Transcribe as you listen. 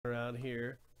out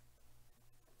here,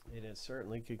 and it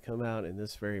certainly could come out in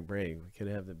this very break. We could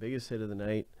have the biggest hit of the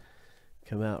night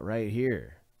come out right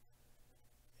here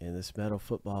in this metal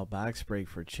football box break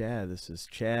for Chad. This is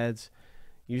Chad's.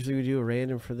 Usually we do a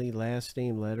random for the last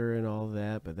name letter and all of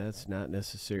that, but that's not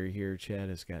necessary here. Chad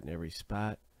has gotten every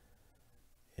spot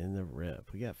in the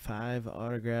rip. We got 5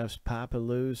 autographs popping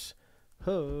loose.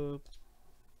 Hope.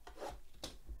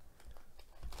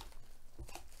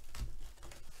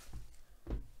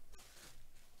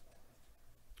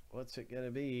 What's it going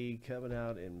to be coming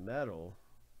out in metal?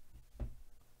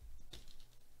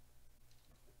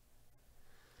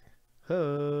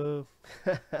 Oh,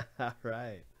 all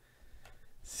right.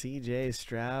 CJ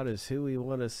Stroud is who we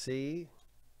want to see.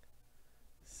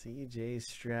 CJ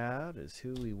Stroud is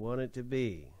who we want it to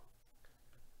be.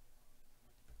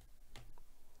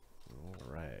 All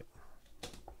right.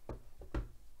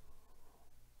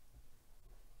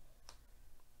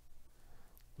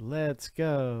 Let's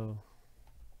go.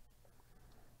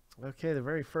 Okay, the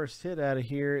very first hit out of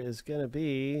here is going to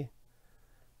be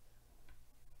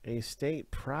a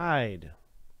State Pride.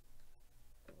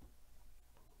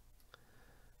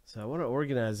 So I want to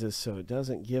organize this so it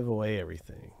doesn't give away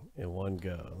everything in one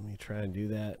go. Let me try and do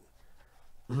that.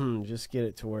 Just get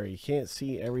it to where you can't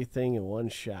see everything in one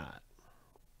shot.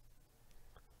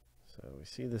 So we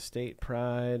see the State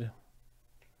Pride.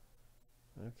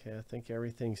 Okay, I think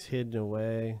everything's hidden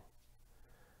away.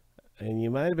 And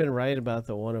you might have been right about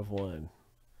the 1 of 1.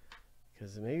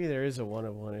 Because maybe there is a 1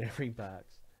 of 1 in every box.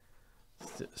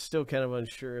 Still kind of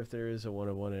unsure if there is a 1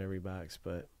 of 1 in every box,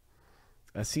 but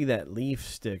I see that leaf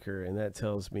sticker, and that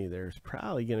tells me there's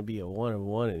probably going to be a 1 of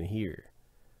 1 in here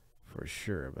for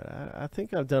sure. But I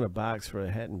think I've done a box where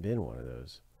there hadn't been one of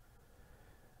those.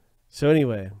 So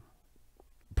anyway,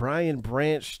 Brian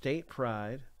Branch State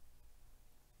Pride.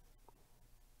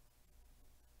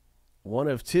 1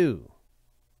 of 2.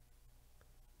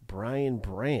 Brian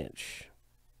Branch.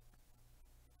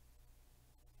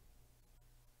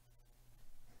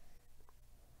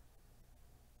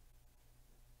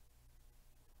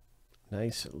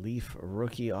 Nice Leaf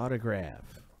rookie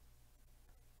autograph.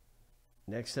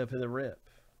 Next up in the rip.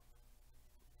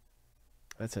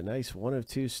 That's a nice 1 of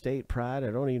 2 State Pride.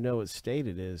 I don't even know what state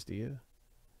it is, do you?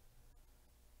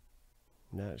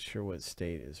 Not sure what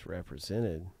state is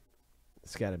represented.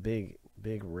 It's got a big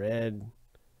red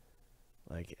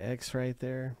like X right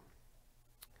there.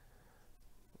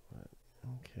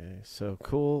 Okay, so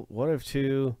cool. 1 of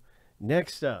 2.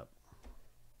 Next up.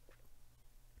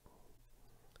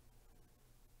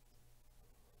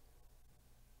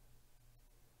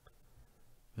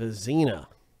 Vizina.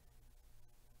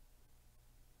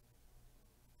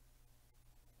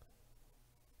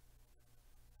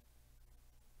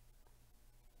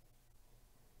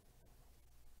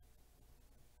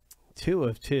 Two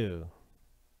of 2.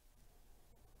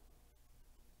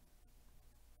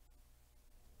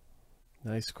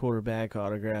 Nice quarterback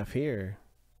autograph here.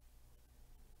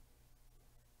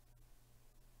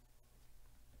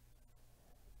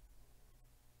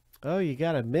 Oh, you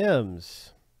got a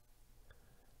Mims.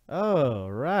 Oh,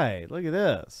 right. Look at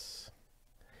this.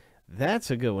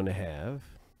 That's a good one to have.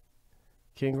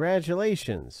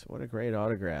 Congratulations. What a great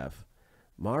autograph.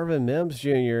 Marvin Mims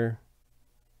Jr.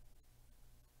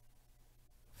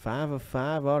 5 of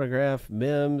 5 autograph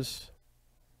Mims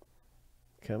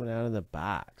coming out of the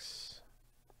box.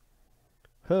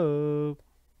 Hope.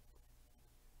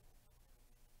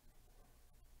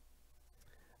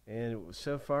 And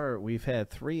so far we've had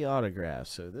 3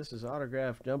 autographs. So this is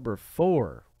autograph number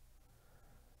 4.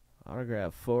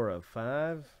 Autograph 4 of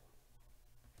 5.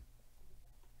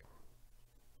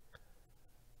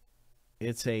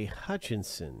 It's a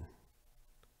Hutchinson.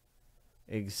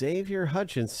 Xavier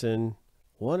Hutchinson,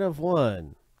 1 of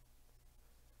 1.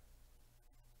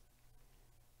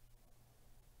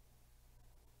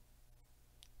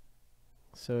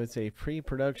 So it's a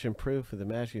pre-production proof of the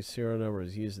matching serial number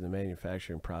is used in the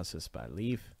manufacturing process by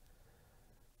Leaf.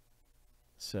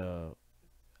 So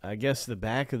I guess the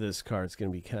back of this card is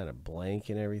going to be kind of blank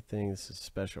and everything. This is a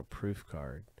special proof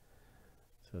card.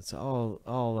 So it's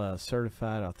all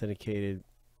certified, authenticated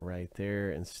right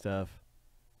there and stuff.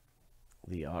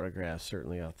 The autograph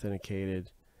certainly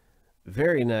authenticated.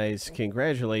 Very nice.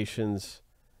 Congratulations,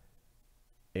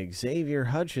 Xavier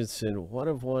Hutchinson, 1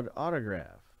 of 1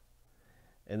 autograph.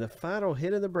 And the final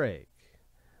hit of the break.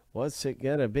 What's it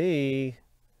going to be?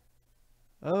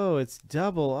 Oh, it's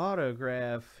double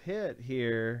autograph hit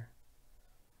here.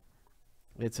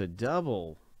 It's a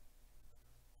double.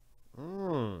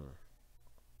 So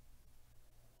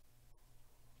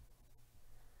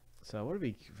I want to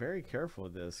be very careful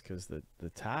with this because the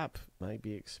top might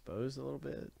be exposed a little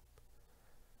bit.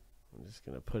 I'm just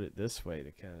going to put it this way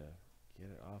to kind of get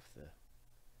it off of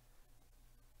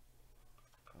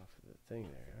the thing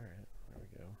there. All right, there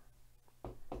we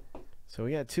go. So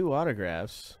we got 2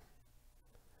 autographs.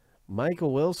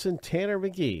 Michael Wilson, Tanner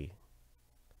McGee.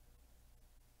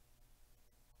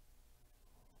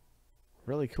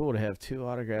 Really cool to have 2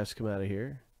 autographs come out of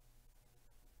here.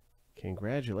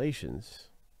 Congratulations.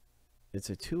 It's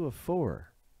a 2 of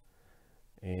 4.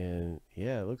 And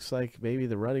yeah, it looks like maybe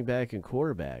the running back and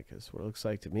quarterback is what it looks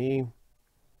like to me.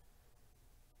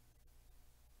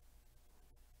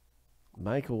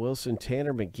 Michael Wilson,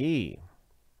 Tanner McGee.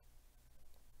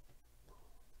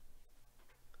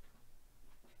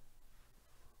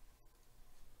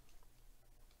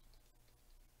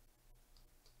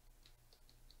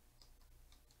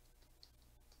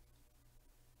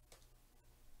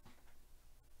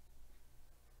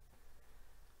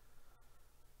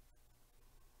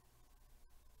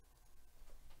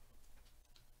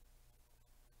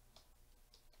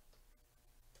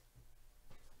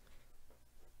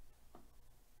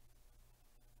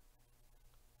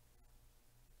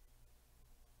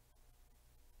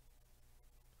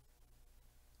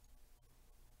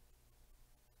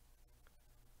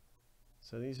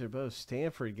 So these are both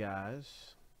Stanford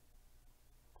guys.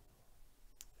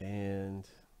 And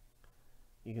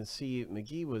you can see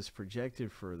McGee was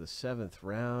projected for the 7th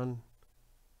round.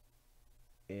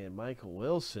 And Michael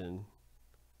Wilson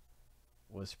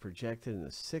was projected in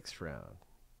the 6th round.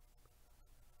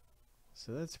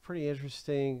 So that's pretty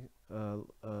interesting. A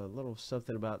little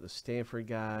something about the Stanford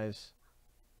guys.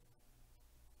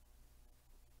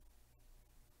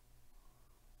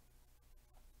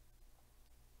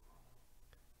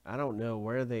 I don't know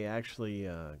where they actually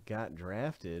got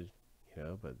drafted, you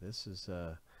know, but this is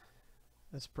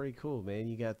that's pretty cool, man.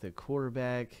 You got the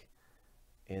quarterback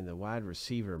and the wide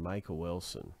receiver, Michael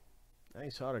Wilson.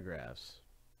 Nice autographs.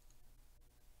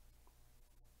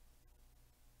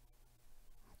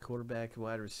 Quarterback and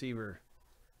wide receiver,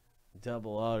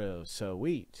 double auto. So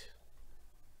sweet.